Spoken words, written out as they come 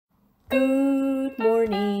Good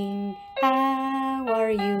morning. How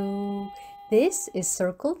are you? This is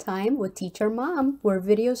Circle Time with Teacher Mom, where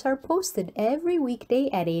videos are posted every weekday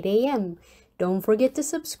at 8 a.m. Don't forget to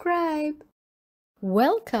subscribe.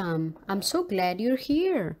 Welcome. I'm so glad you're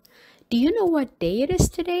here. Do you know what day it is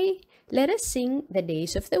today? Let us sing the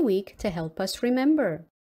days of the week to help us remember.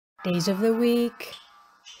 Days of the week.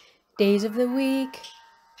 Days of the week.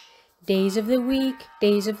 Days of the week.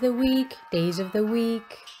 Days of the week. Days of the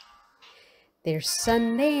week. There's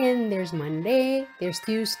Sunday and there's Monday, there's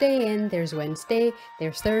Tuesday and there's Wednesday,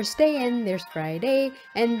 there's Thursday and there's Friday,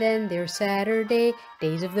 and then there's Saturday.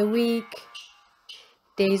 Days of the week.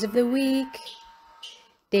 Days of the week.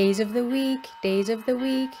 Days of the week. Days of the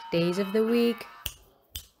week. Days of the week.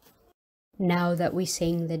 Now that we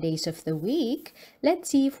sang the days of the week,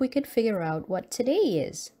 let's see if we could figure out what today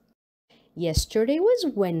is. Yesterday was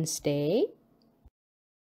Wednesday.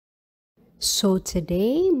 So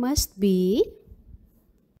today must be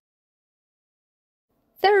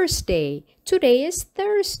Thursday. Today is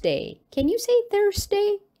Thursday. Can you say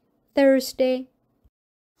Thursday? Thursday.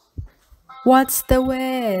 What's the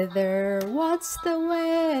weather? What's the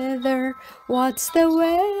weather? What's the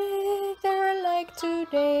weather like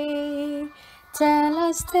today? Tell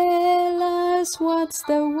us, what's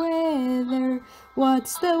the weather?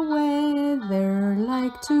 What's the weather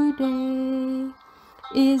like today?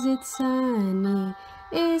 Is it sunny?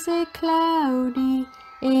 Is it cloudy?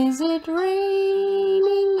 Is it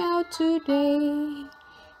raining out today?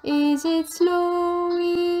 Is it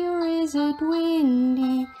snowy or is it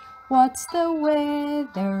windy? What's the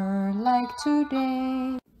weather like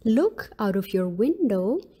today? Look out of your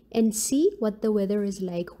window and see what the weather is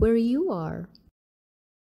like where you are.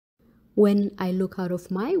 When I look out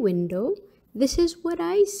of my window, this is what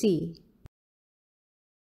I see.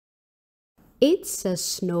 It's a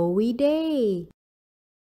snowy day.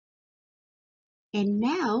 And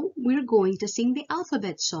now we're going to sing the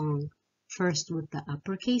alphabet song. First with the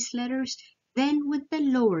uppercase letters, then with the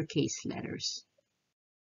lowercase letters.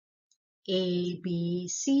 A, B,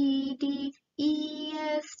 C, D, E,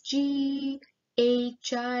 F, G,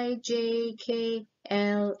 H, I, J, K,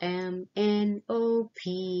 L, M, N, O,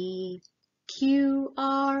 P, Q,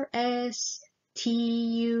 R, S, T,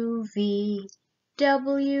 U, V,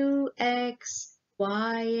 W, X,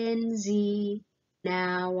 Y, and Z.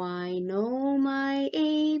 Now I know my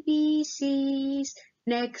ABCs.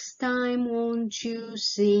 Next time won't you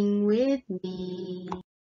sing with me?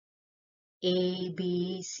 A,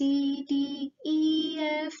 B, C, D, E,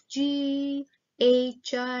 F, G,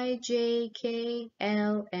 H, I, J, K,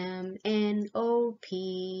 L, M, N, O,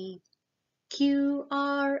 P, Q,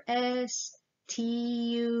 R, S, T,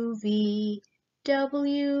 U, V,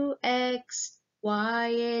 W, X, Y,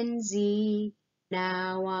 and Z.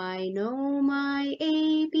 Now I know my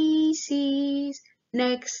ABCs.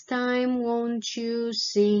 Next time won't you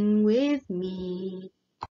sing with me?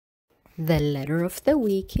 The letter of the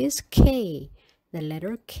week is K. The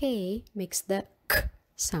letter K makes the K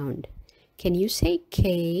sound. Can you say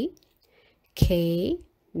K? K.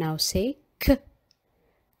 Now say K.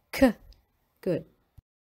 K. Good.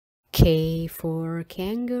 K for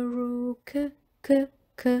kangaroo. K, K,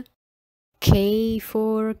 K. K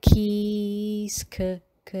for keys. K,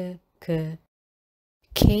 K, K.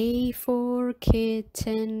 K for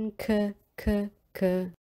kitten. K, K,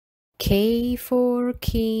 K. K for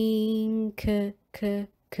king. K, K,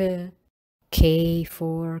 K. K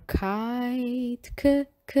for kite. K,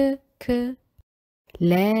 K, K.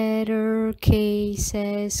 Letter K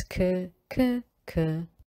says K, K, K.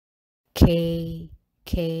 K,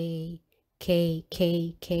 K, K,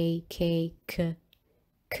 K, K, K, K,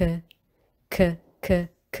 K, K, K,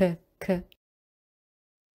 K, K.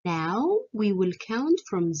 Now we will count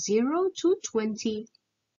from 0 to 20.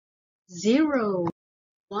 0,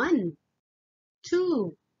 1,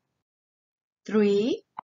 2, 3,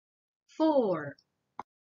 4,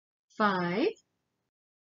 5,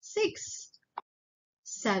 6,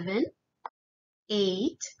 7,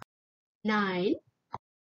 8, 9,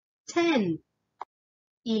 10,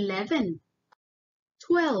 11,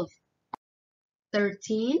 12,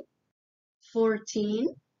 13,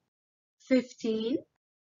 14, 15,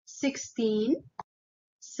 16,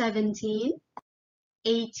 17,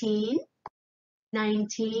 18,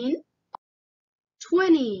 19,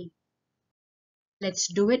 20.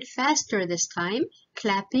 Let's do it faster this time,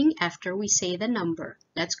 clapping after we say the number.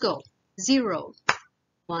 Let's go. 0,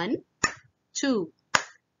 1, 2,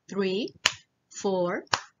 3, 4,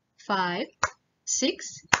 5,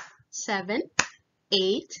 6, 7,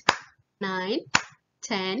 8, 9,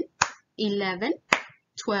 10, 11,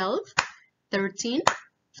 12, 13,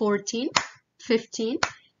 14, 15,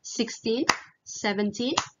 16,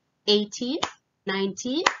 17, 18,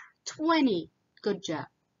 19, 20. Good job.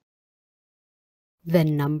 The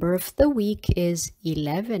number of the week is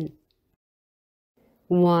 11.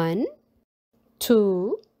 1,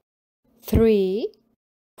 2, 3,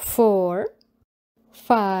 4,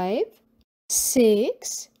 5,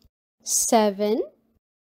 6, 7,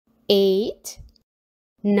 8,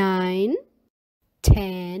 9,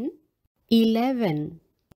 10, 11.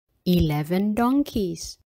 11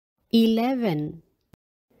 donkeys. 11.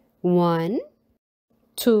 1,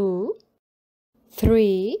 2,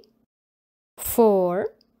 3, 4,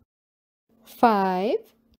 5,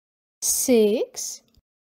 6,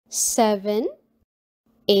 7,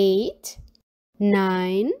 8,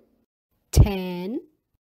 9, 10,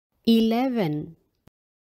 11.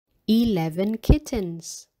 11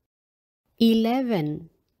 kittens. 11.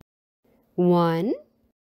 1,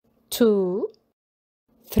 2,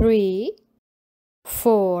 3,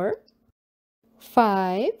 4,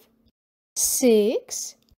 5,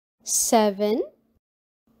 6, 7,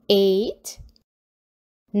 8,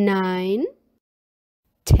 9,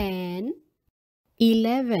 10,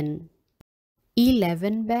 11.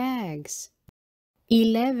 11 bags.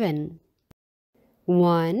 11.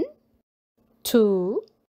 1, 2,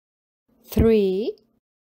 3,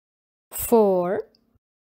 4,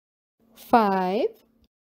 5,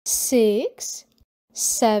 6,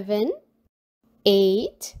 7,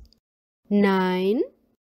 8, 9,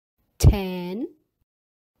 10,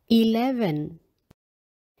 11.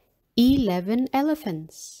 11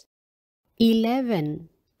 elephants. 11.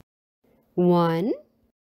 1,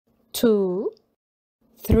 2,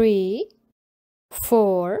 3,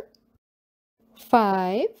 4,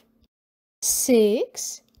 5,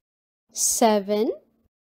 6, 7,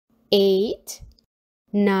 8,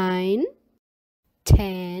 9,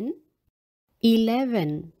 10,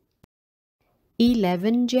 11.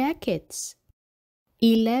 11 jackets.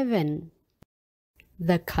 11.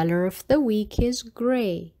 The color of the week is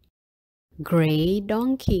gray. Gray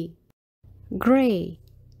donkey. Gray.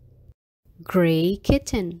 Gray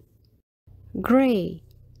kitten. Gray.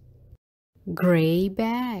 Gray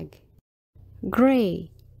bag.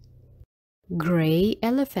 Gray. Gray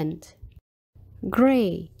elephant.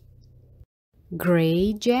 Gray.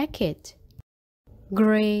 Gray jacket.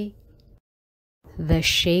 Gray. The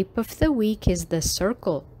shape of the week is the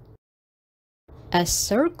circle. A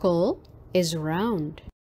circle is round.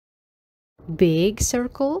 Big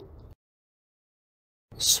circle.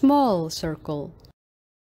 Small circle.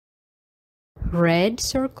 Red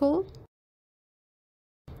circle.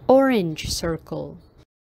 Orange circle.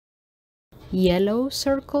 Yellow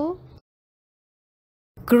circle.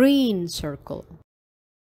 Green circle.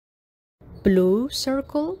 Blue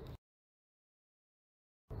circle.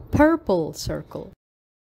 Purple circle.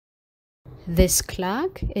 This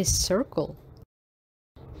clock is circle.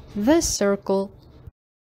 The circle.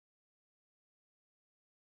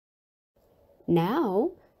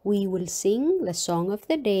 Now we will sing the song of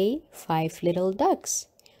the day, Five Little Ducks.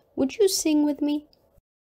 Would you sing with me?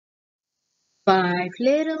 5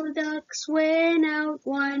 little ducks went out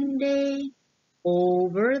one day,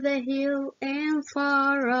 over the hill and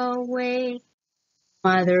far away.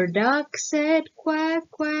 Mother duck said quack,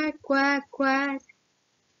 quack, quack, quack,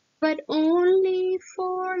 but only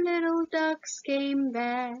 4 little ducks came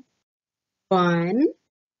back. 1,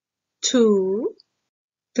 2,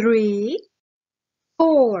 3,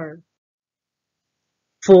 4.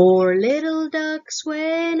 4 little ducks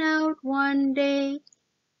went out one day,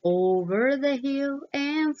 over the hill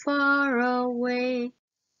and far away.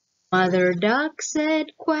 Mother duck said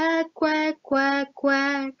quack, quack, quack,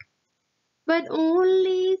 quack, but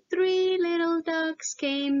only 3 little ducks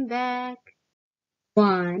came back.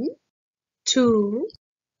 1, 2,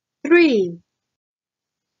 3.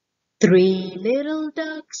 3 little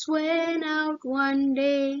ducks went out one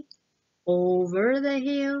day, over the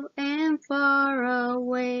hill and far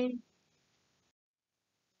away.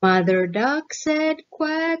 Mother duck said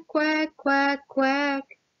quack, quack, quack, quack,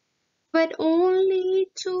 but only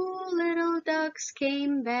 2 little ducks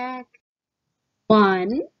came back.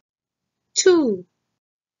 1, 2.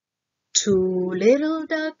 2 little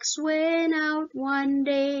ducks went out one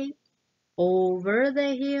day, over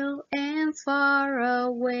the hill and far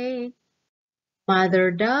away.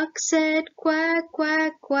 Mother duck said quack,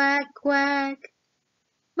 quack, quack, quack,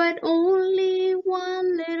 but only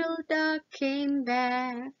 1 little duck came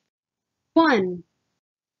back. 1.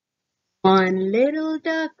 1 little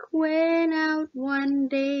duck went out one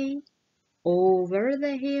day, over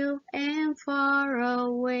the hill and far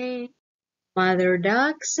away. Mother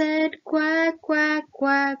duck said quack, quack,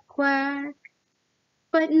 quack, quack,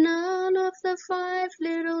 but none of the 5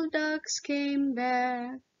 little ducks came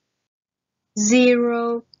back.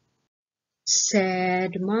 0,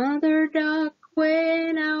 said Mother Duck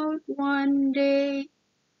went out one day,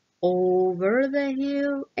 over the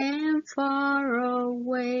hill and far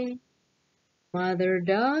away. Mother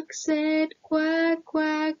Duck said quack,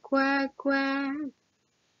 quack, quack, quack,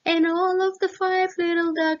 and all of the 5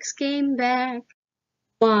 little ducks came back.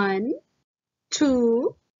 1,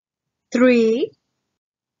 2, 3,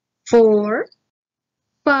 4,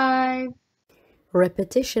 5.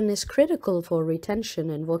 Repetition is critical for retention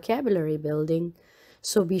and vocabulary building,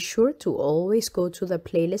 so be sure to always go to the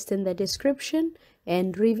playlist in the description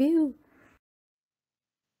and review.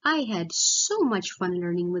 I had so much fun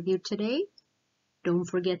learning with you today. Don't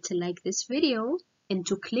forget to like this video and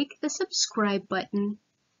to click the subscribe button.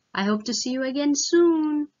 I hope to see you again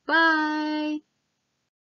soon. Bye!